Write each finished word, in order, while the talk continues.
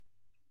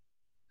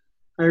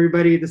Hi,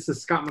 everybody. This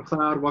is Scott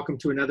McLeod. Welcome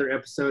to another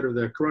episode of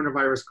the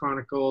Coronavirus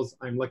Chronicles.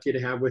 I'm lucky to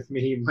have with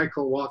me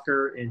Michael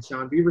Walker and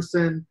Sean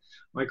Beaverson.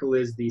 Michael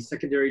is the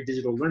Secondary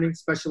Digital Learning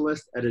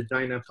Specialist at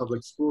Edina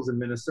Public Schools in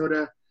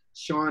Minnesota.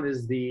 Sean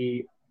is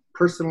the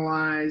I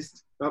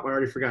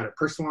already forgot it,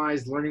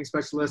 Personalized Learning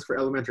Specialist for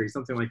Elementary,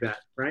 something like that,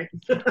 right?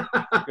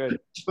 Good.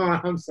 Sean,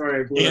 I'm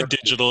sorry. I blew it And up.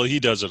 digital, he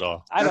does it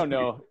all. I don't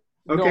know.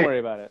 Okay. Don't worry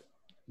about it.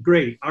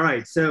 Great. All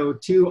right. So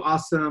two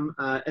awesome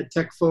ed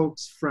tech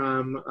folks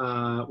from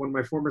one of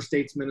my former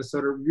states,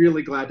 Minnesota.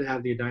 Really glad to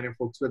have the Edina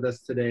folks with us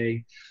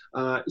today.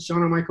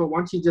 Sean and Michael, why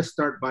don't you just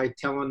start by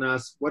telling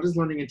us what does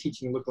learning and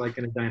teaching look like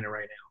in Edina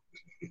right now?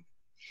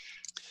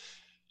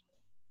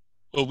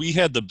 Well, we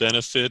had the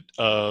benefit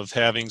of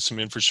having some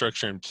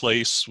infrastructure in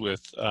place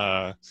with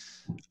our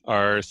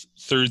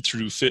 3rd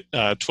through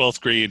 12th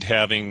grade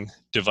having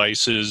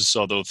devices,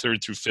 although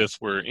 3rd through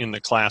 5th were in the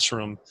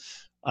classroom.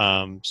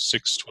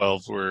 6,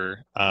 12 were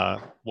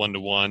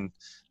 1-to-1,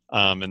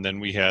 and then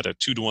we had a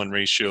 2-to-1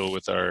 ratio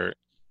with our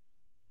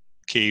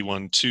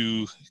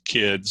K1-2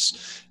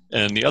 kids.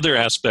 And the other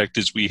aspect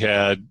is we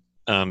had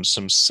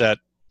some set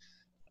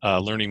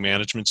learning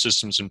management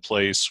systems in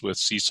place with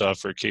Seesaw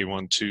for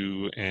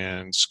K1-2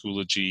 and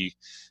Schoology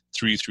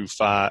 3 through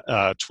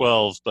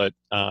 12. But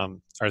our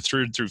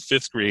 3rd through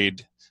 5th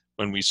grade,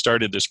 when we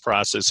started this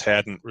process,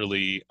 hadn't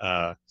really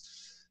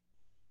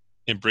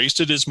embraced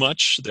it as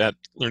much, that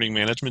learning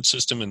management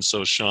system, and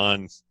so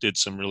Sean did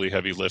some really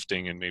heavy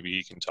lifting, and maybe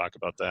he can talk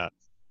about that.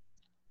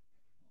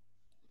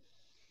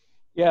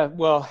 Yeah,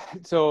 well,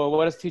 so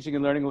what does teaching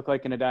and learning look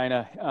like in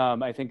Edina?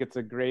 I think it's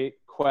a great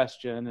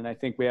question, and I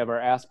think we have our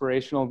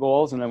aspirational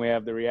goals, and then we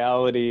have the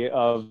reality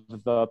of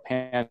the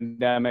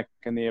pandemic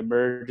and the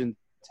emergence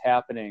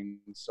happening.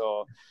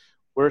 So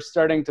we're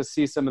starting to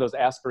see some of those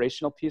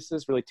aspirational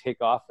pieces really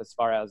take off as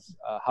far as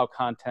how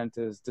content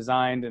is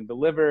designed and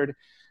delivered.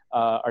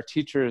 Our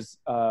teachers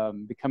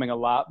becoming a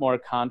lot more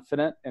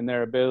confident in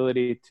their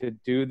ability to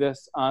do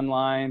this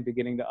online,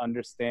 beginning to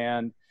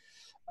understand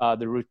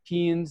the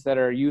routines that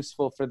are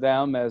useful for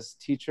them as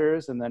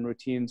teachers, and then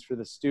routines for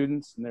the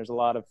students. And there's a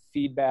lot of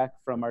feedback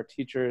from our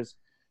teachers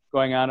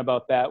going on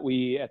about that.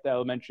 We at the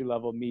elementary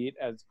level meet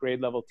as grade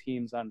level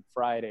teams on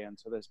Friday. And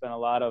so there's been a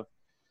lot of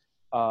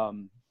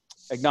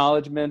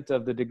acknowledgement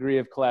of the degree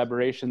of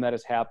collaboration that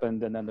has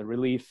happened, and then the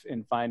relief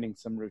in finding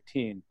some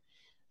routine.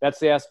 That's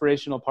the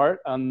aspirational part.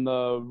 On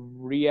the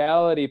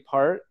reality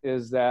part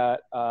is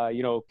that,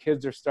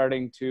 kids are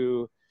starting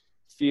to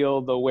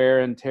feel the wear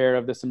and tear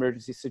of this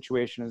emergency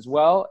situation as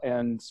well.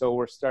 And so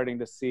we're starting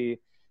to see,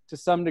 to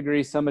some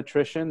degree, some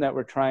attrition that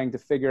we're trying to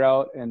figure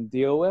out and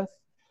deal with.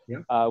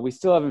 Yeah. We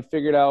still haven't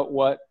figured out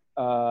what,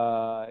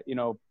 how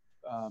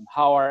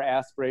our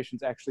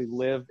aspirations actually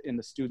live in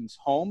the student's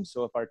home.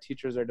 So if our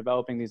teachers are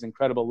developing these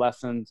incredible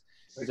lessons,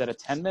 is that a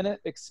 10-minute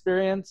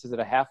experience? Is it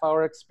a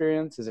half-hour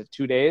experience? Is it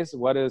 2 days?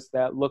 What does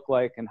that look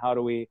like? And how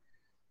do we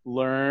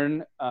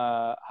learn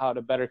how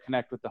to better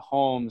connect with the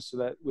home so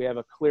that we have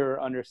a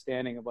clearer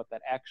understanding of what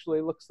that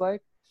actually looks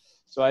like?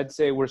 So I'd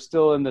say we're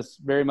still in this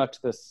very much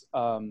this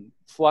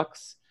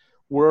flux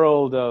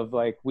world of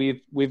like,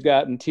 we've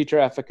gotten teacher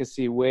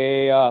efficacy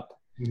way up.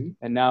 Mm-hmm.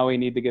 And now we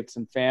need to get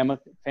some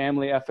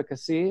family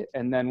efficacy.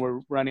 And then we're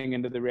running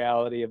into the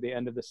reality of the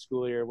end of the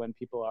school year when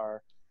people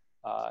are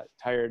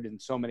tired in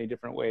so many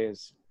different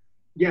ways.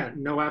 Yeah,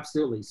 no,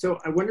 absolutely. So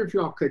I wonder if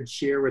you all could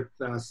share with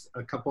us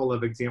a couple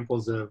of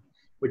examples of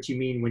what you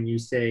mean when you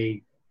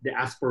say the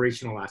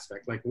aspirational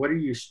aspect. Like, what are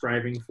you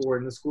striving for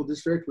in the school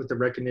district with the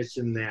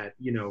recognition that,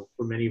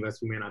 for many of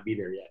us, we may not be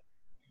there yet?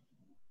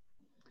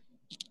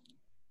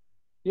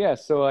 Yeah,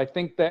 so I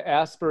think the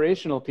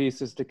aspirational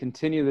piece is to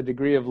continue the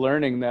degree of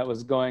learning that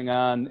was going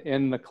on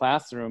in the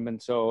classroom. And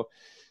so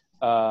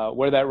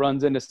where that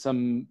runs into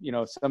some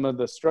of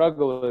the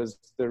struggle is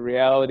the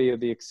reality of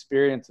the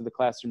experience of the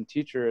classroom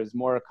teacher is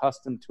more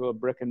accustomed to a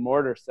brick and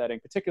mortar setting,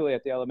 particularly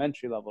at the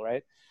elementary level,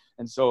 right?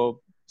 And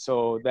so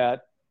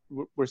that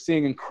we're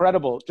seeing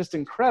incredible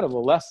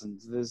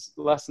lessons. There's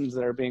lessons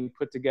that are being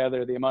put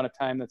together, the amount of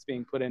time that's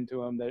being put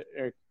into them that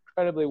are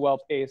incredibly well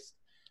paced,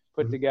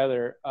 put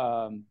together,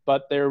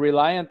 but they're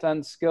reliant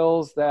on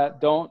skills that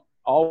don't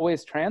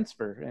always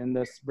transfer in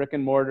this brick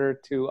and mortar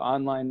to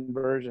online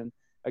version.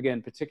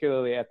 Again,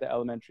 particularly at the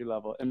elementary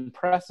level.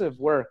 Impressive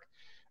work,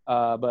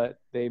 but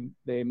they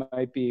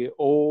might be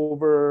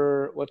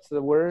overshooting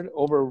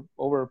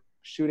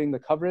the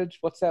coverage.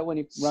 What's that when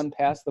you run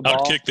past the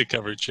ball? Outkick the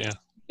coverage, yeah.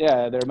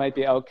 Yeah, there might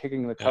be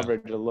outkicking the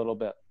coverage a little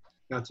bit.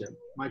 Gotcha.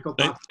 Michael?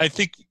 I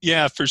think,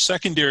 for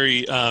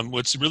secondary,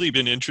 what's really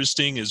been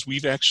interesting is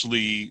we've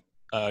actually,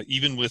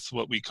 even with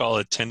what we call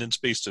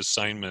attendance-based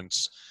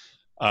assignments,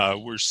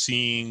 we're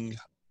seeing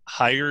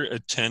higher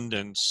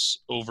attendance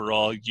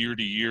overall year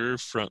to year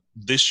from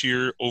this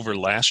year over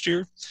last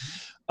year.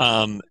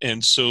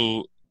 And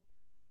so,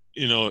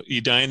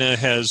 Edina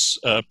has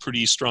a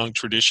pretty strong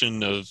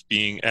tradition of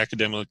being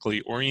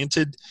academically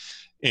oriented.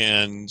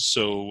 And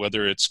so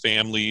whether it's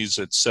families,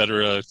 et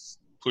cetera,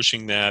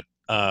 pushing that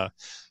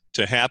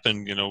to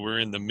happen, we're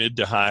in the mid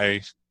to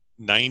high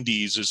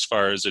 90s as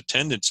far as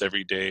attendance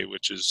every day,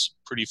 which is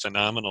pretty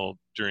phenomenal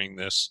during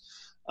this.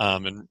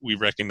 And we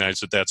recognize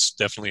that that's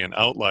definitely an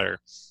outlier.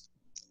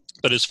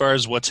 But as far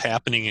as what's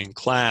happening in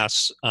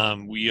class,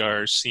 we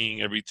are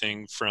seeing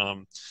everything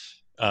from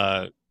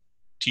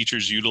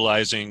teachers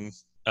utilizing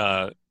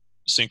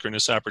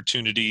synchronous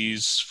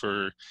opportunities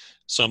for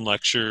some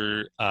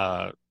lecture,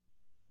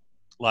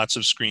 lots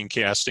of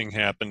screencasting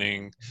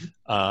happening.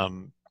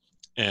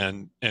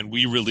 And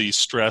we really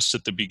stressed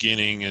at the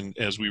beginning, and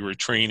as we were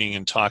training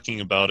and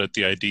talking about it,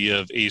 the idea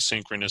of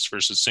asynchronous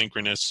versus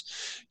synchronous,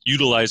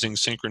 utilizing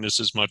synchronous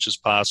as much as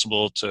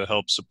possible to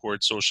help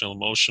support social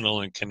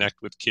emotional and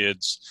connect with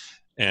kids,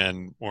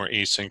 and more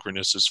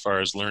asynchronous as far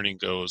as learning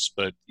goes.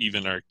 But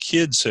even our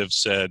kids have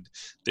said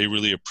they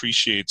really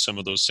appreciate some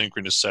of those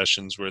synchronous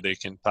sessions where they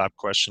can pop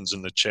questions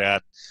in the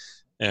chat.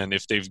 And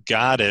if they've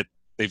got it,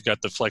 they've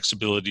got the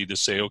flexibility to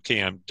say,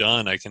 okay, I'm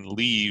done, I can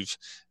leave.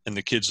 And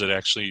the kids that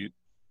actually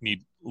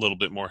need a little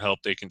bit more help,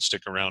 they can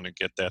stick around and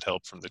get that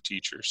help from the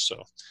teachers.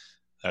 So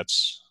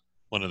that's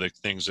one of the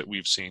things that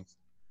we've seen.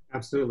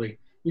 Absolutely.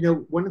 You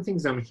know, one of the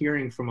things I'm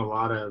hearing from a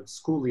lot of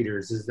school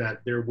leaders is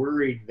that they're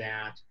worried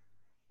that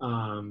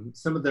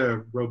some of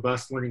the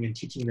robust learning and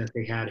teaching that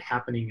they had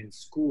happening in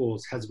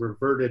schools has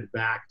reverted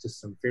back to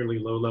some fairly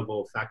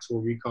low-level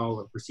factual recall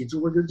and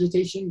procedural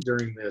regurgitation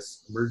during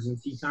this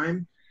emergency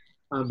time,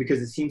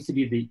 because it seems to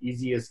be the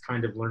easiest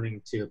kind of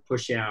learning to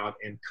push out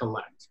and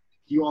collect.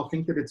 Do you all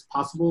think that it's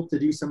possible to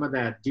do some of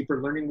that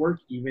deeper learning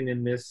work even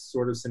in this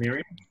sort of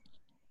scenario?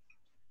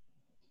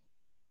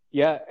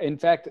 Yeah, in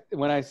fact,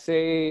 when I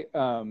say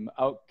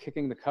out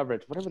kicking the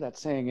coverage, whatever that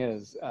saying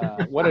is,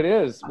 what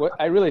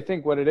I really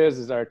think what it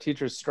is our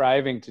teachers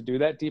striving to do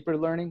that deeper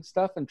learning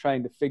stuff and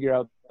trying to figure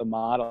out the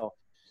model.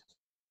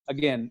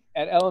 Again,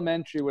 at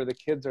elementary where the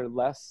kids are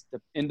less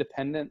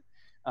independent,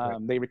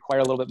 they require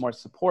a little bit more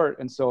support.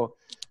 And so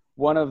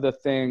one of the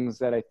things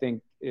that I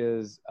think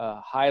is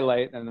a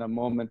highlight and a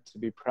moment to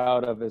be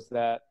proud of is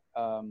that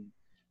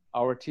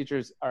our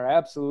teachers are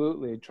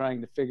absolutely trying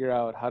to figure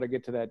out how to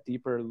get to that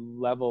deeper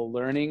level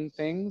learning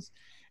things.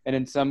 And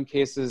in some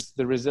cases,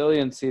 the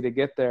resiliency to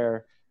get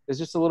there is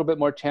just a little bit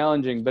more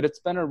challenging, but it's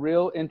been a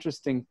real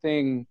interesting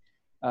thing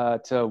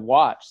to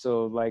watch.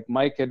 So like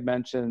Mike had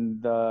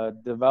mentioned, the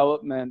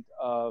development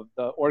of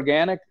the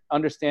organic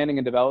understanding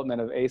and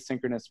development of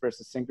asynchronous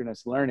versus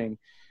synchronous learning.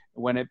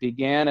 When it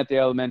began at the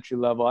elementary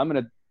level, I'm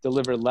going to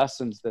deliver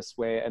lessons this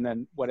way. And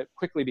then what it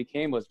quickly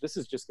became was, this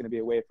is just going to be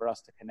a way for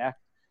us to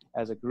connect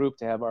as a group,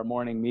 to have our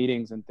morning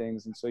meetings and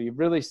things. And so you've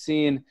really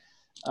seen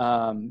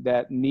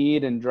that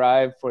need and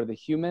drive for the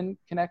human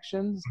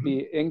connections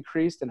be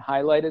increased and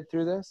highlighted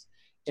through this.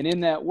 And in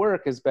that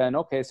work has been,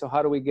 okay, so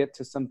how do we get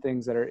to some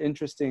things that are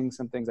interesting,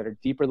 some things that are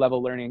deeper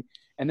level learning,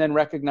 and then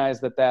recognize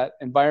that that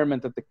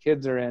environment that the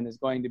kids are in is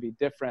going to be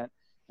different.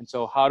 And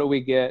so how do we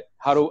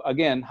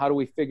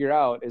figure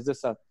out, is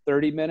this a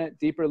 30-minute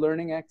deeper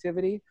learning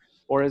activity?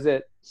 Or is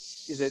it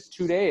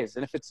 2 days?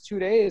 And if it's 2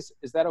 days,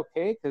 is that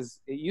okay? Because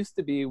it used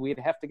to be we'd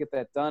have to get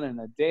that done in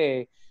a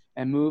day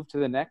and move to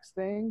the next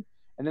thing.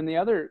 And then the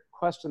other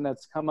question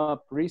that's come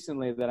up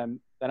recently that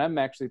I'm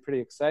actually pretty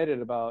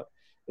excited about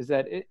is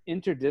that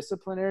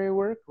interdisciplinary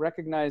work,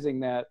 recognizing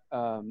that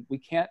we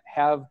can't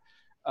have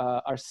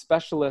our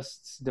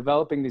specialists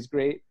developing these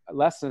great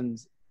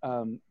lessons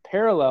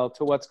parallel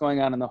to what's going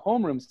on in the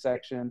homeroom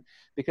section,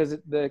 because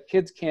the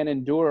kids can't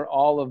endure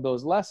all of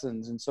those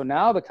lessons. And so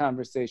now the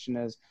conversation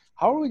is,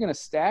 how are we going to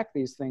stack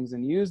these things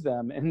and use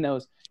them in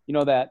those,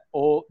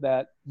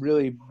 that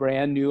really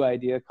brand new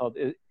idea called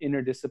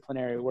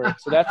interdisciplinary work.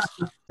 So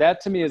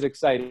that to me is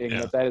exciting,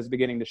 that is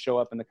beginning to show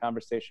up in the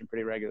conversation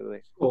pretty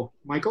regularly. Cool.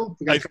 Michael?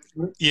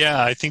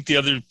 I think the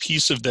other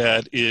piece of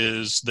that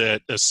is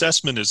that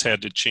assessment has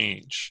had to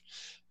change.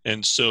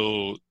 And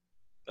so,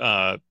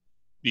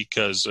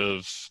 because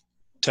of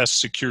test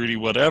security,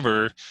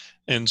 whatever.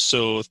 And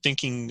so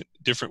thinking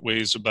different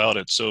ways about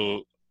it.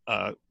 So,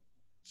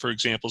 for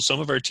example,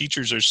 some of our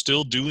teachers are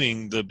still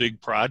doing the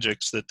big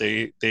projects that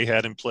they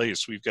had in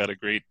place. We've got a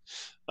great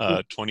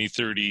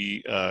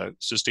 2030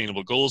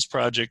 Sustainable Goals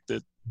project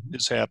that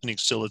is happening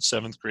still at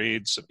 7th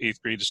grade. So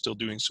 8th grade is still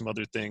doing some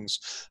other things.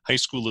 High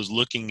school is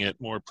looking at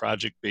more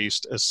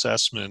project-based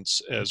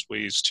assessments as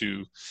ways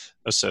to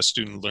assess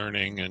student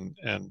learning,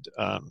 and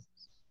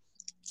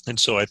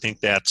so I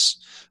think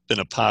that's been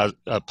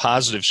a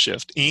positive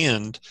shift.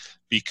 And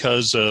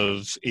because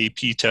of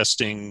AP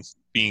testing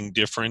being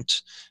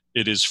different,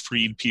 it has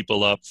freed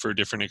people up for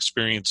different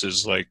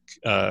experiences. Like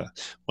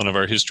one of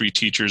our history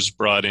teachers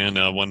brought in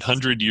a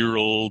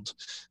 100-year-old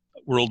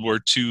World War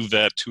II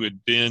vet who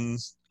had been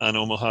on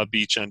Omaha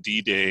Beach on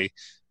D-Day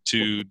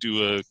to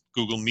do a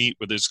Google Meet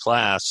with his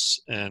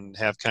class and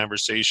have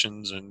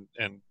conversations and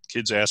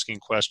kids asking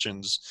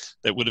questions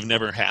that would have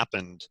never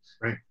happened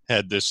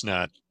had this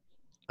not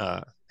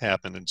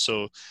happen. And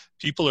so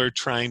people are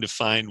trying to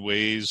find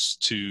ways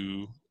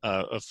to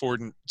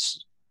afford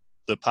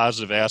the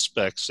positive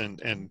aspects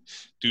and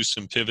do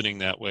some pivoting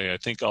that way. I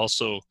think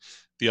also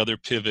the other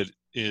pivot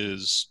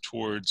is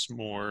towards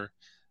more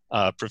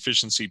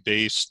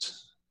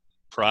proficiency-based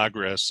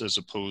progress as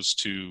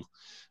opposed to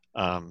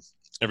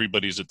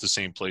everybody's at the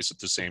same place at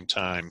the same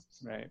time.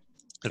 Right.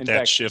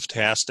 That shift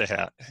has to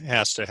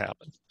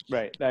happen.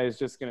 Right. I was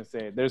just going to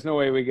say, there's no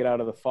way we get out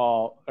of the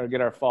fall or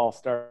get our fall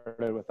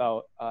started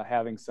without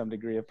having some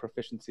degree of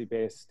proficiency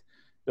based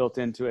built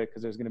into it,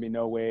 because there's going to be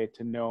no way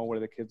to know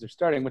where the kids are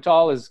starting, which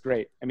all is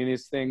great. I mean,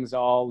 these things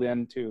all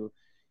into,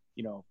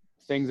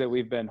 things that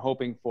we've been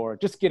hoping for.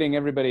 Just getting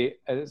everybody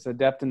as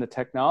adept in the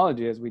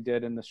technology as we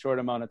did in the short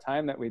amount of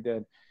time that we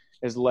did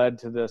has led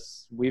to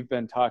this. We've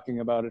been talking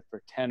about it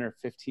for 10 or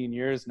 15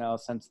 years now,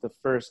 since the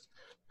first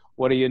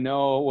what do you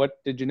know?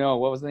 What did you know?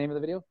 What was the name of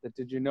the video? The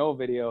Did You Know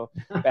video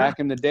back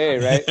in the day,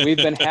 right? We've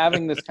been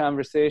having this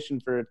conversation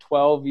for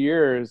 12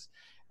 years.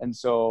 And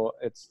so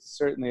it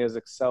certainly has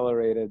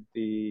accelerated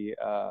the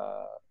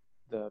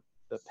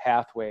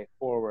pathway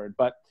forward.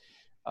 But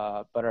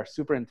our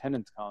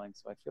superintendent's calling,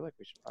 so I feel like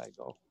we should probably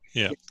go.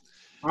 Yeah.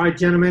 All right,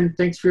 gentlemen.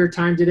 Thanks for your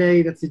time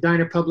today. That's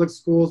Edina Public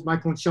Schools.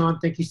 Michael and Sean,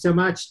 thank you so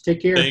much.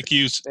 Take care. Thank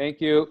you. Thank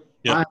you.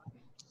 Yep. Bye.